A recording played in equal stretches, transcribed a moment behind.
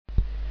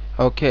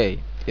Okay,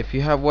 if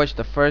you have watched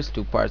the first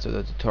two parts of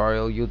the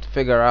tutorial, you'd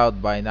figure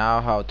out by now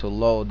how to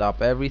load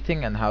up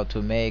everything and how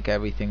to make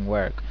everything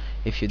work.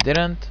 If you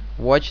didn't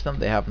watch them,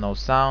 they have no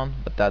sound,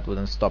 but that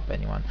wouldn't stop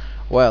anyone.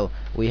 Well,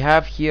 we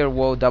have here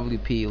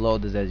WPE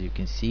loaded, as you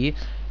can see.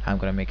 I'm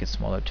gonna make it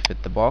smaller to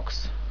fit the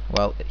box.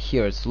 Well,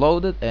 here it's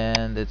loaded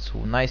and it's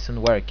nice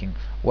and working.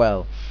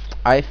 Well,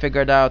 I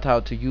figured out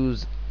how to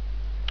use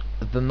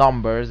the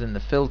numbers and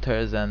the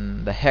filters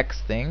and the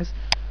hex things.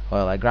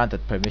 Well, I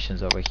granted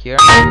permissions over here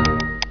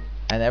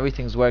and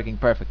everything's working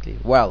perfectly.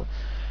 Well,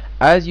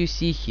 as you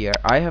see here,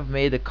 I have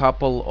made a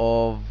couple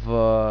of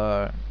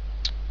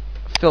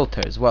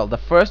filters. Well, the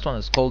first one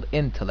is called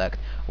intellect.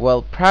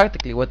 Well,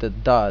 practically what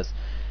it does,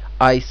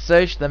 I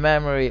search the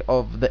memory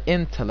of the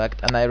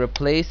intellect and I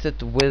replace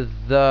it with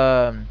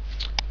the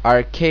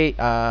arcade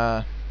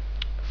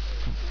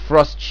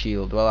frost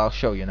shield. Well, I'll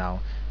show you now.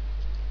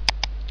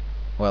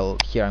 Well,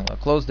 here I'm gonna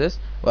close this.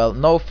 Well,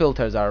 no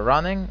filters are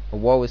running.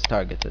 WoW is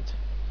targeted.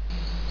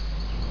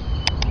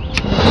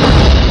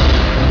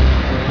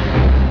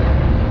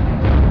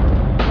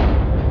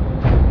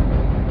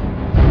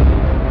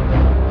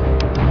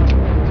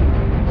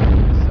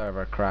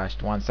 Server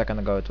crashed. 1 second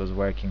ago it was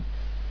working.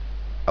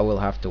 I will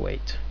have to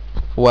wait.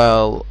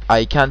 Well,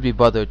 I can't be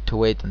bothered to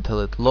wait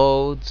until it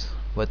loads,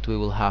 but we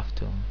will have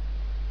to.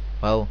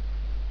 Well,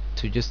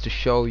 just to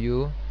show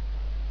you,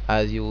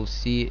 as you will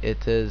see,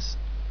 it is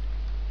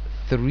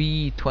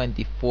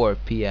 3:24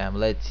 p.m.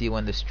 Let's see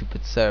when the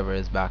stupid server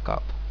is back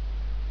up.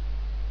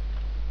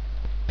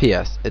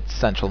 P.S. It's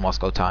Central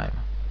Moscow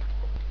time.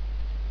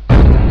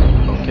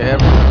 Okay, the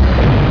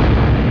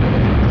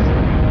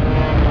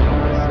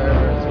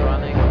server is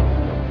running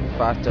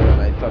faster than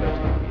I thought it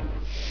would be.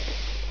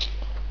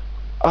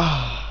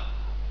 Ah,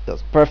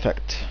 that's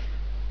perfect.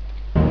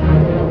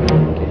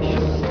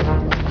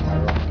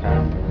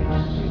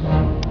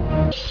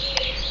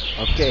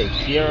 Okay,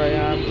 here I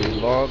am,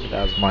 relogged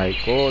as my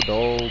good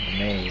old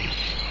mage.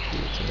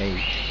 It's a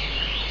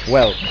mage.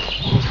 Well,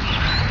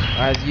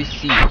 as you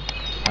see,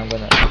 I'm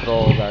gonna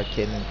throw the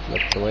arcane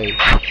intellect away.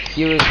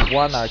 Here is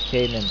one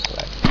arcane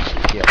intellect.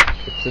 Here,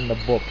 it's in the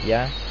book,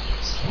 yeah?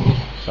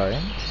 Sorry?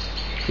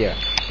 Here,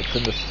 it's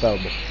in the spell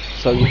book.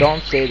 So you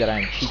don't say that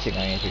I'm cheating or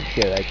anything.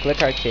 Here, I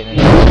click arcane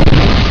intellect.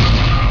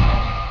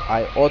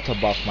 I auto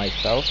buff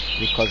myself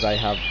because I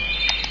have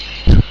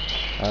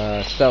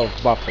self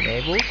buff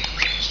enabled.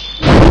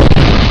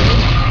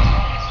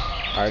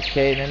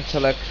 Arcane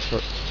intellect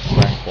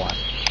rank 1.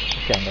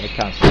 Okay, I'm gonna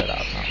cancel it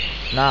out now.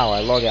 Now I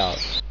log out.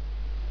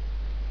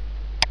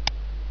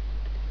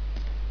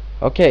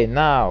 Okay,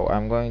 now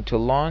I'm going to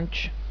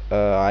launch.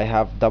 I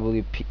have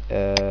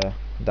WPE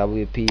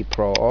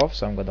PRO off,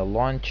 so I'm gonna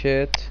launch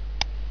it.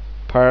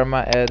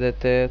 Perma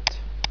edit it.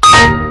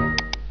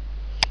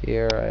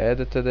 Here I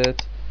edited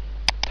it.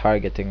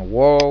 Targeting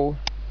WoW.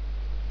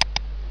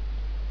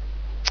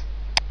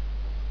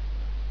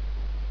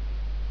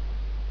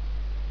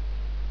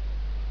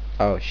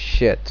 Oh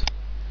shit,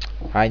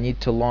 I need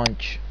to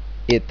launch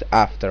it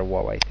after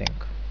WoW, I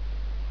think.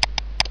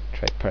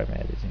 Try perma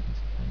editing.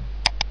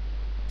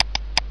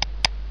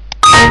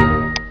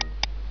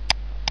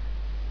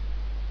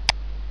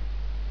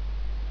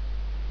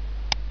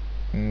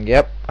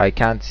 Yep, I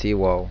can't see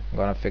WoW. I'm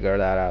gonna figure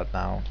that out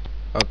now.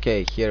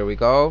 Okay, here we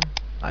go.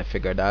 I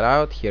figured that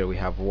out. Here we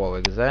have WoW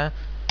exe.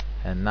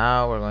 And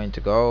now we're going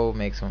to go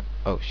make some...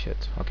 Oh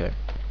shit, okay.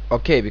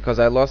 Okay, because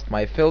I lost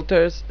my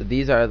filters,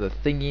 these are the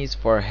thingies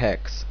for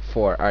Hex,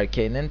 for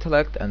Arcane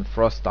Intellect and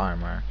Frost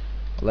Armor.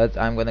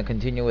 I'm gonna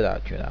continue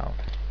without you now.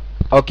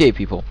 Okay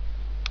people,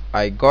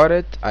 I got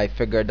it. I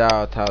figured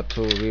out how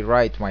to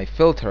rewrite my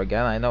filter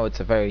again. I know it's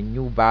a very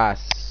noob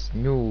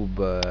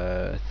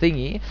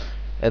thingy.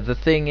 The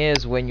thing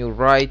is, when you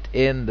write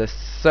in the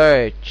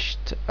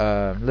searched,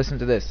 listen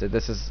to this.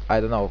 This is, I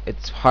don't know,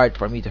 it's hard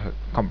for me to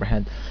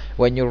comprehend.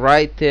 When you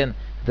write in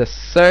the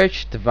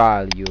searched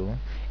value,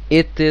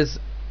 it is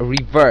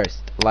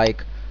reversed.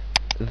 Like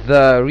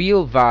the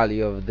real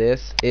value of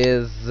this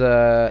is,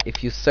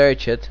 if you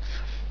search it,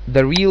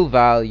 the real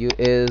value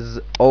is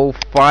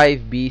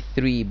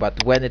 05B3,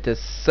 but when it is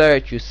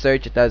searched, you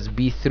search it as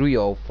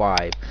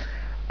B305.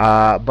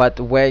 But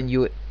when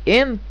you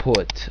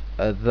input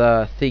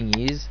the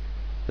thingies,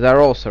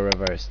 they're also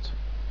reversed.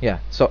 Yeah,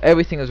 so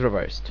everything is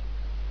reversed.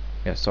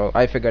 Yeah, so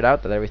I figured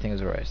out that everything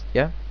is reversed.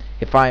 Yeah,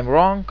 if I'm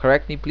wrong,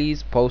 correct me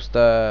please. Post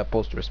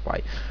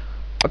reply.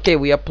 Okay,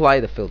 we apply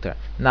the filter.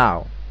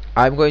 Now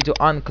I'm going to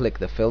unclick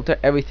the filter.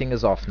 Everything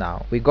is off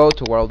now. We go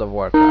to World of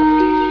Warcraft.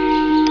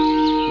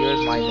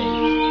 Here's my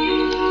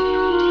name.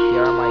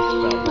 Here are my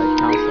spells. I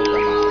cancel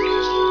them out.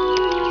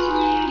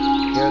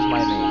 Here's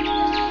my name.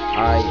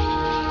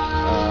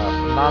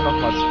 None of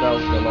my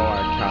spells below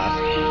are cast.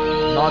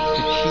 Not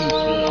to cheat you,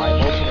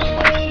 I'm opening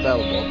my spell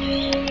book,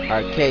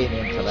 Arcane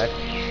Intellect.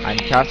 I'm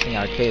casting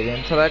Arcane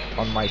Intellect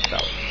on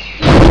myself.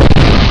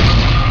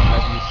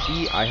 As you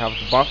see, I have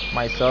buffed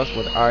myself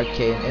with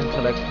Arcane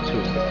Intellect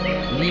 2.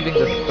 Leaving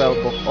the spell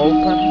book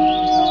open,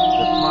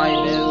 the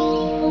time is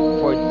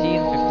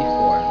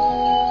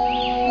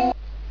 14:54.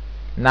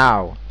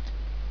 Now,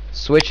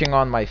 switching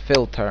on my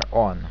filter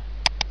on,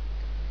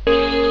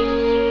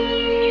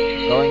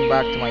 going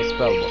back to my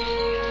spellbook,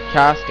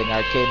 casting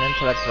Arcane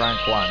Intellect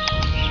rank 1.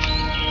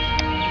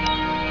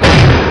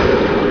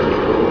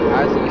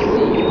 As you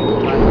see,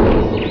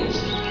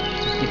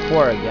 I'm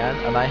 54 again,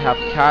 and I have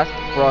cast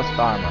Frost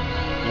Armor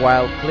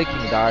while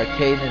clicking the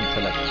Arcane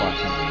Intellect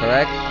button.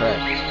 Correct?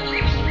 Correct.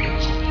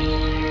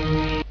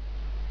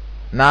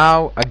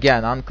 Now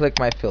again, unclick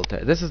my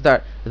filter. This is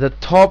the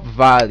top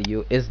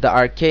value is the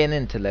Arcane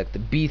Intellect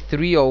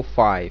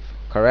B305.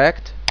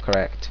 Correct?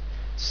 Correct.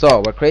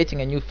 So we're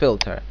creating a new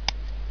filter,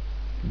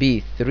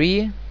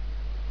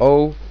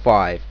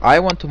 B305. I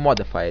want to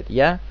modify it.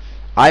 Yeah,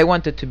 I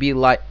want it to be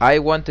like,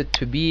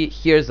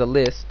 here's a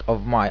list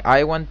of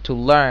I want to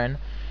learn,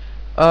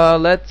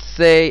 let's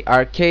say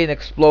Arcane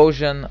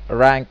Explosion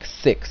rank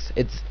 6.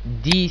 It's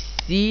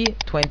DC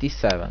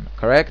 27.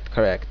 Correct?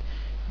 Correct.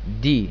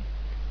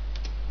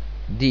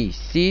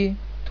 DC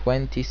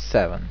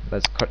 27.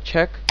 Let's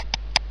check.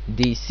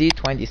 DC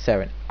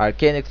 27.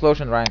 Arcane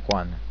Explosion rank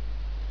 1.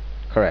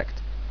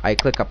 Correct. I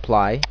click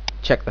apply.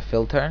 Check the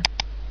filter.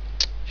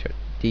 Sure.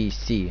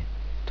 DC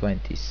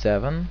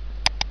 27.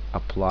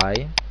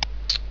 Apply.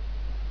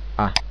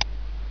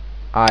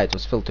 It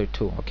was filter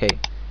 2. Okay.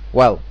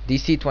 Well,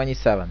 DC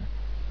 27.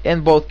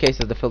 In both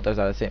cases the filters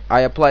are the same. I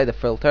apply the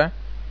filter.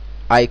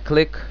 I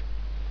click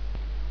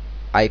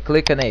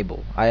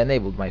enable. I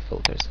enabled my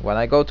filters. When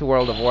I go to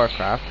World of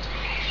Warcraft,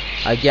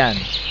 again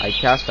I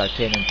cast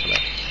Arcane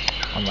Intellect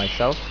on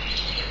myself.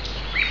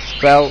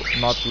 Spell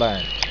not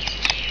learned.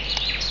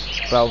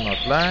 Spell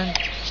not learned.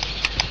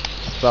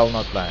 Spell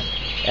not learned.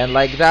 And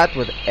like that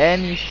with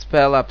any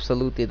spell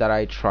absolutely that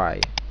I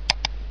try.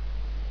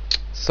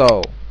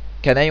 So,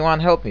 can anyone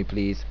help me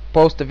please?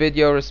 Post a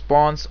video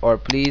response, or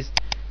please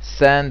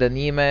send an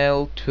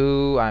email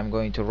to, I'm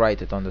going to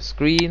write it on the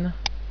screen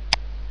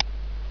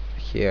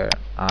here.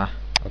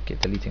 Okay,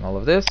 deleting all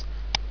of this.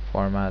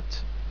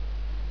 Format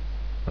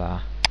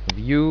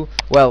view.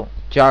 Well,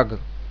 jug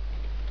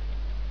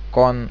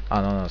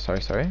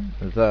sorry,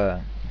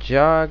 the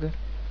jug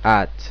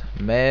at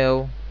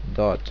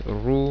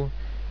mail.ru,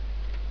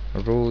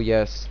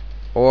 yes,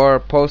 or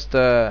post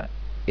a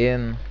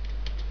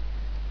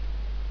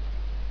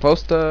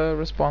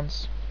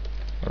response.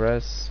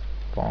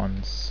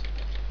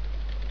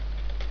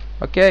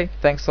 Okay,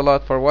 thanks a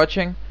lot for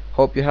watching.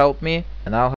 Hope you helped me, and I'll